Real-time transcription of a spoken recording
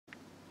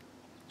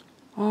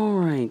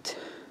Alright.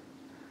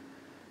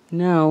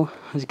 Now,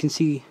 as you can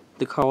see,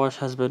 the car wash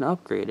has been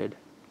upgraded.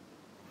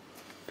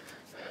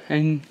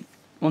 And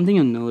one thing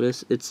you'll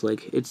notice, it's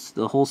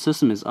the whole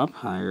system is up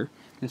higher.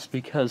 It's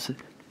because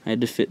I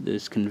had to fit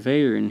this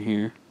conveyor in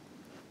here.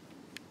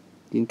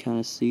 You can kind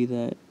of see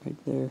that right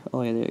there.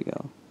 Oh yeah, there you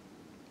go.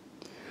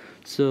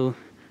 So,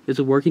 it's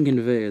a working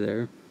conveyor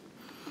there.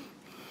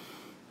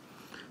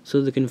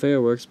 So the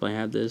conveyor works by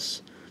have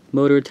this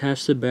motor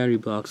attached to the battery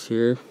box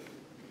here,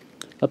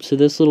 up to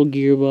this little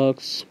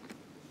gearbox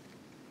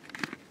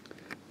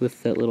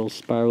with that little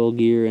spiral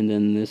gear, and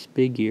then this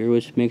big gear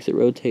which makes it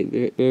rotate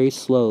very, very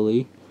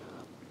slowly.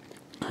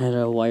 I had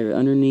a wire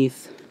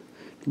underneath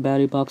the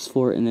battery box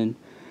for it, and then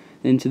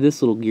into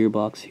this little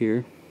gearbox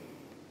here,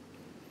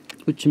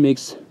 which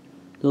makes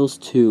those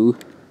two.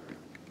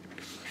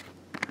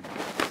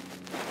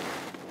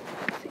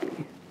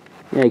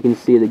 Yeah, you can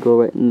see they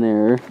go right in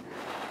there,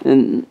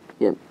 and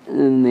yep,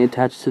 and they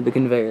attach to the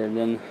conveyor, and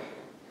then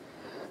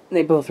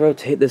they both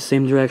rotate the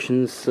same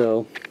directions,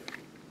 so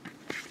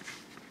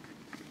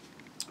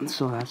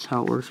that's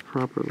how it works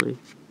properly.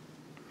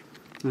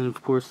 And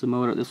of course the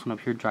motor, this one up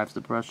here, drives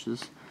the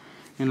brushes.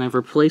 And I've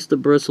replaced the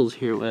bristles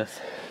here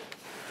with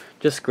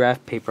just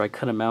graph paper. I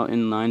cut them out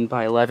in 9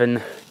 by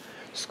 11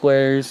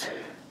 squares,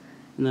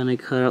 and then I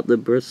cut out the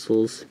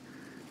bristles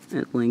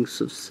at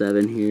lengths of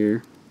 7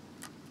 here,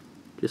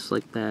 just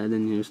like that. And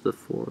then here's the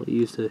 4.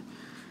 I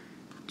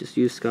just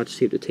use Scotch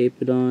tape to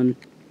tape it on,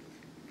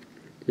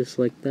 just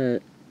like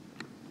that.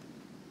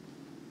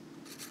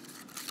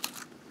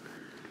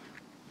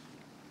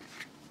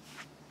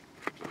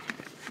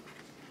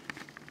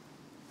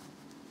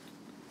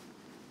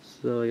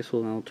 So I guess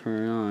we'll now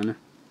turn it on,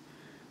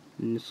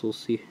 and this will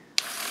see.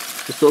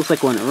 This looks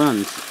like when it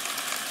runs.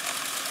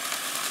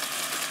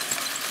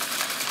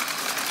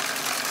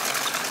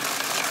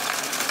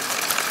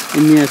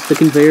 And yes, the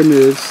conveyor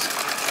moves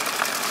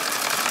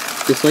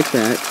just like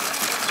that.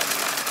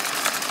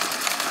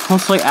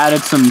 Also, I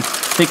added some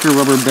thicker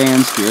rubber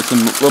bands here, some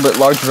little bit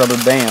larger rubber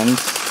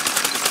bands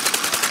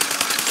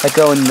that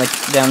go in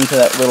down to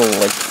that little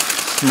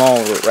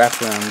small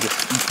wraparound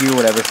gear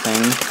whatever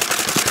thing.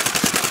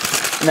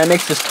 And that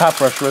makes this top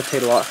brush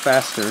rotate a lot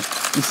faster.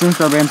 And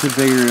since our bands are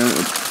bigger,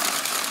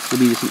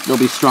 they'll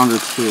be stronger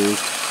too.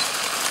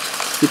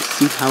 Let's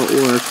see how it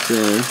works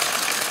there.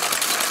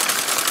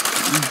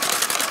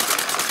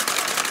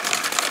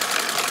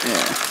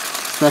 Yeah.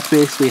 So that's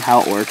basically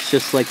how it works,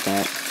 just like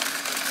that.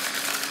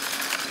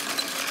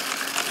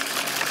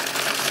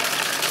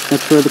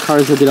 That's where the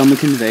cars will get on the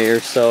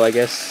conveyor, so I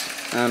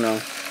guess, I don't know.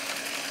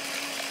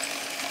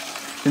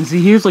 And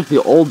see, here's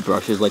the old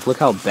brushes, look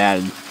how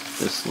bad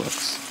this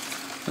looks.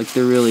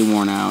 They're really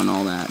worn out and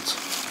all that.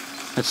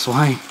 That's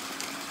why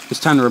it's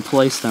time to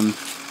replace them.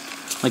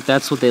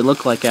 That's what they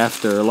look like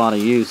after a lot of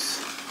use.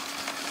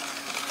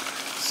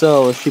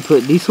 So, should we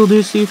put diesel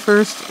Ducey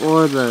first,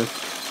 or the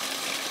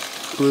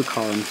blue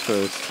column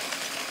first?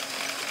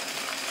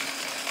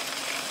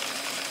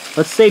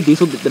 Let's save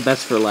diesel the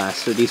best for last,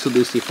 so diesel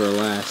Ducey for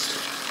last.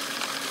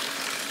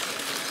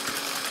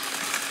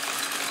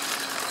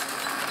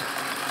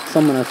 So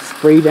I'm gonna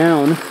spray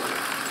down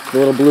the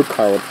little blue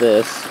car with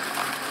this.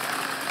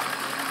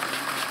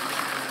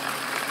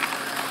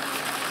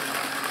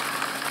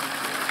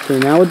 Okay,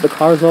 now with the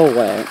car's all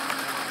wet,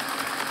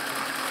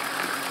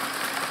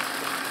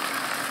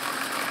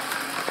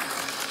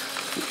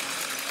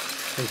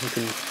 as you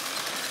can,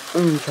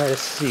 let me try to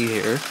see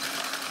here.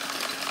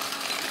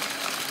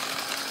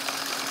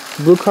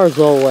 The blue car's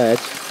all wet,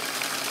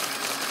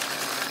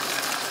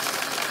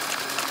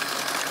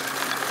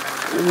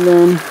 and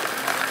then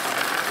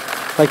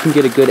if I can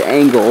get a good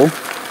angle,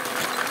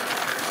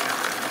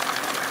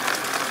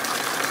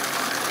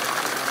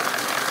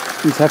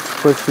 you just have to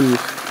push them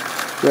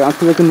right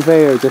onto the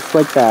conveyor, just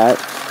like that.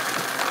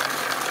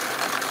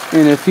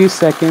 In a few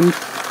seconds,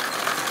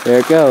 there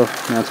it goes.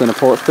 Now it's going to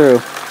pull it through,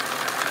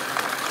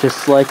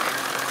 just like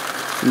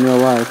in real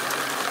life.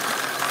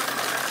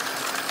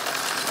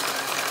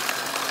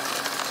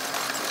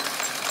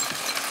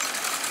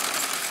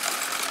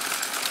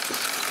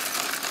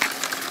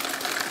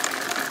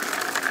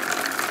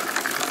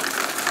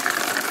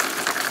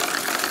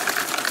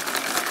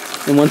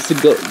 And once it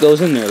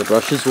goes in there, the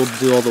brushes will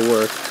do all the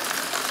work.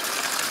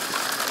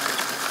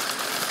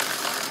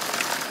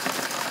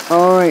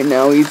 Alright,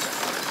 now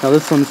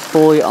this one's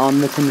fully on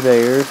the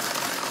conveyor.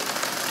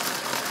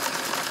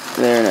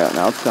 There,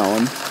 now it's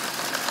going.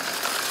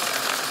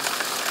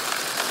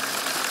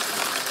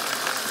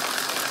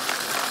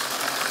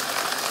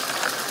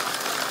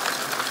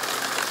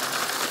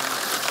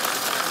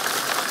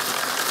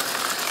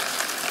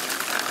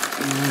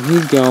 And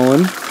he's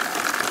going.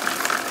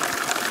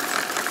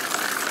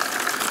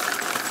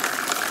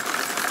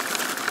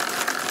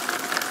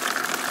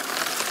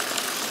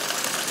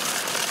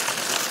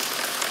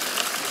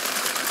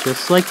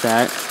 Just like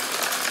that.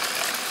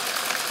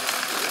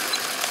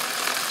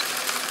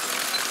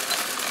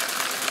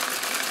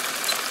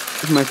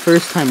 It's my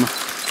first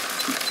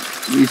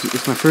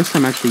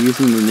time actually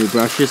using the new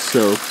brushes,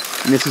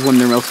 and this is when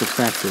they're most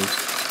effective.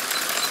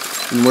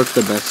 and works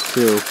the best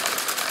too.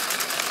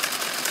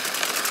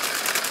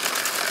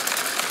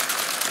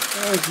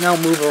 Let's now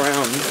move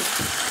around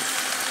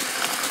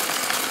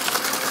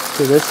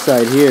to this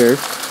side here.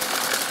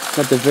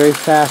 Got the very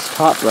fast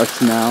top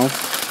brush now.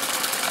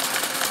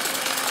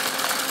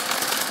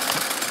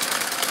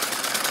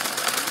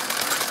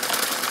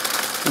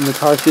 And the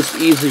cars just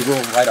easily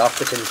roll right off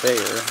the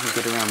conveyor and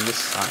get around this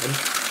side.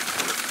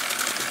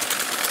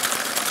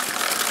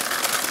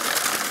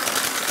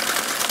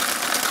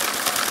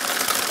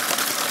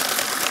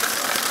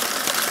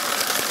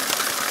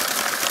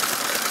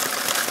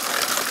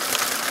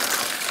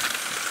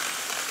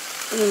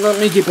 And let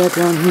me get back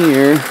down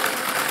here.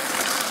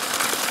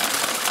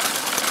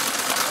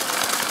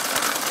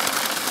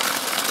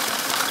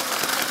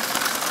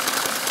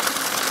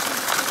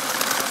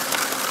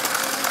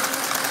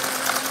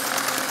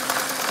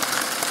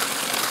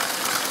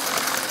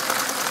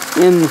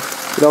 And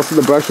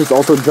the brushes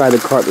also dry the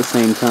car at the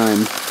same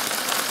time.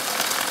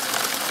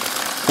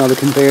 Now the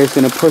conveyor is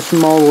going to push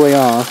them all the way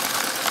off.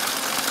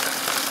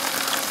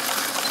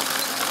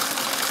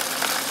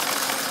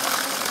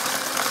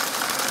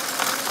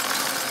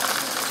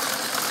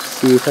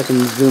 See if I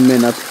can zoom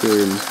in up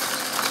here. And,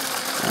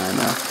 I don't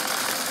know.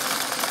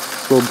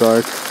 It's a little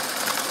dark.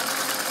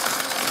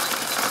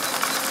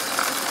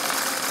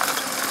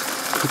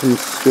 Keep them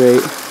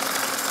straight.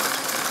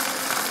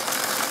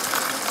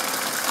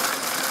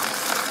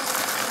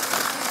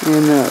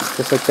 And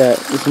just like that,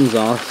 this one's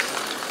off.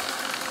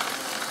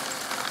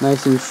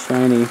 Nice and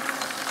shiny.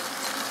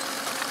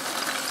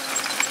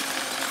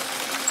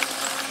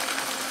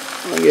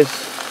 I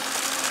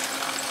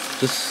guess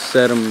just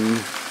set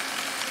them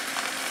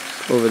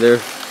over there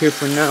here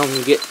for now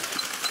and get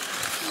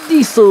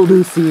Diesel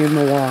Lucy in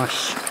the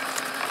wash.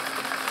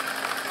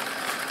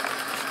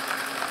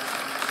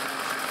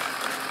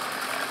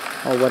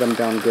 I'll wet them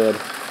down good.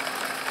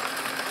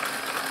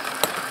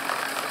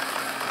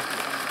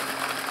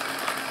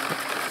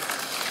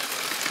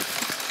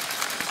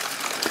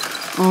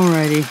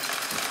 Alrighty.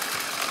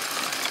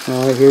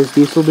 Alright, here's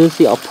Diesel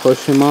Lucy. I'll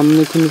push him on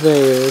the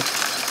conveyor.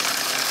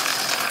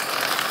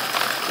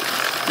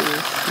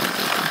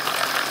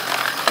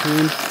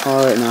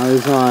 Alright, now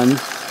he's on.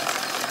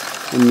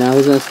 And now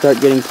he's going to start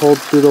getting pulled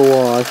through the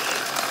wash.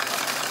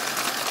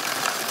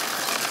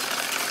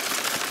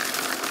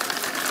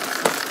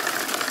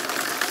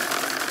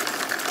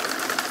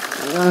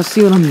 I gotta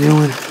see what I'm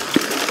doing.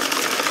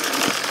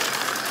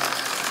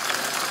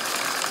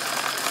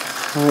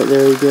 Alright,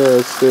 there he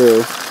goes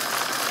through.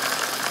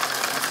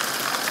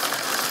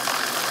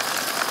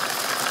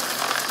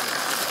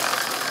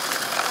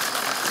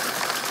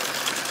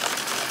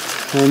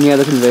 And yeah,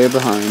 the conveyor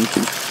behind.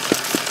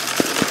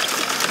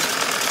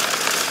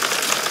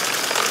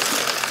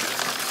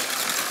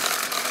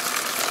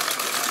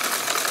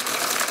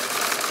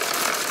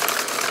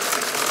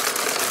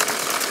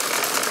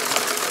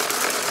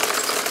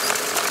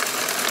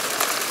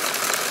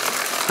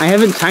 I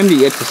haven't timed it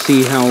yet to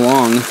see how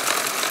long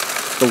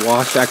the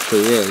wash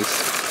actually is.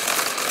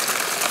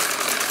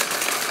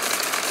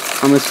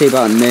 I'm gonna say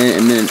about a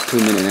minute to a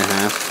minute and a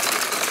half.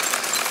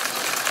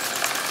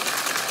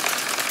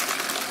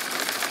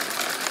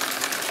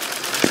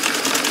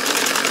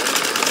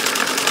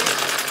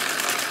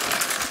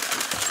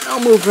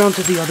 I'll move around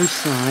to the other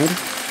side.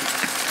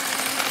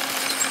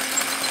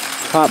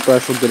 Top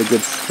brush will get a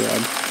good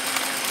scrub.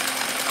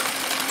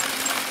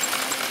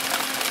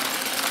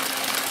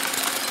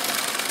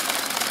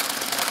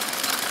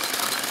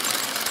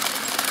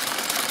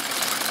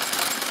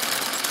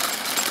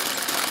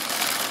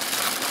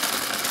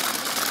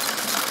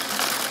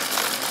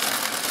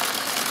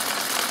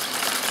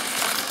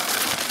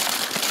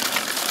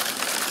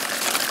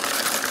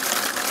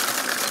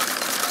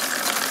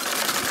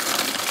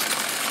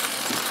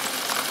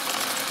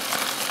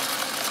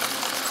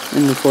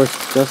 And of course,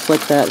 just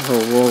like that,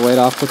 he'll roll right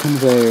off the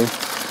conveyor.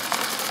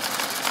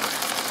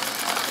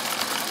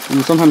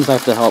 And sometimes I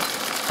have to help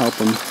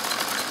him.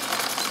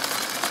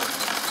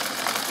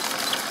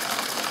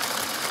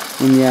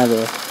 And yeah,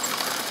 the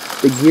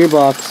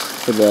gearbox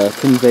for the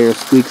conveyor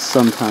squeaks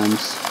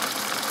sometimes.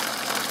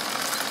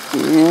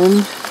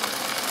 And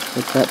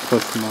let that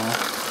push him off.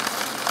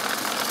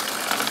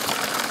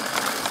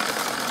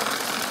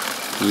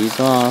 He's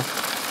off.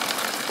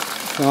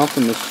 He's off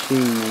the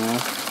machine now.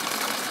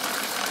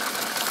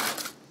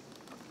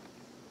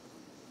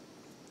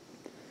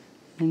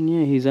 And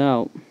yeah, he's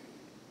out.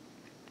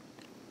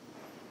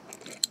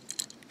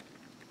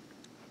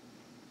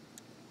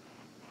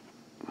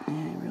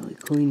 Yeah, really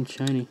clean,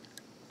 shiny.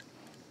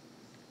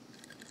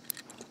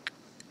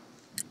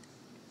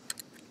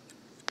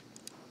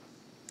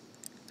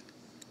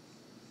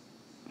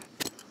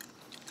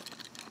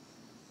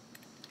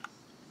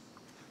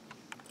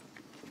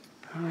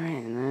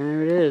 Alright, and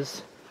there it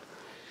is.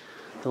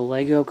 The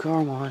Lego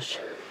car wash.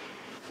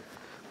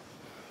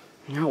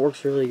 Now it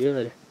works really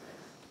good.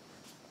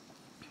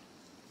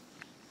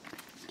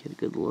 Get a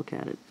good look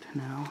at it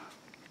now.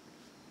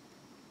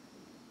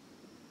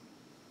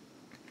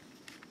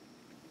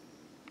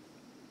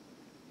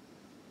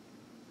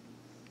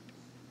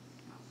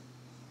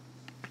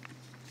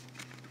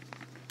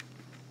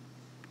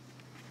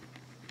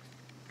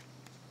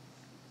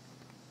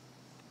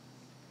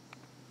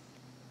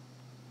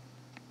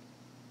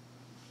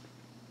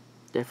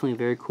 Definitely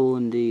very cool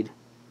indeed.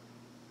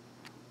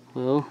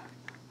 Well,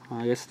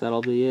 I guess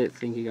that'll be it.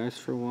 Thank you guys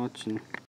for watching.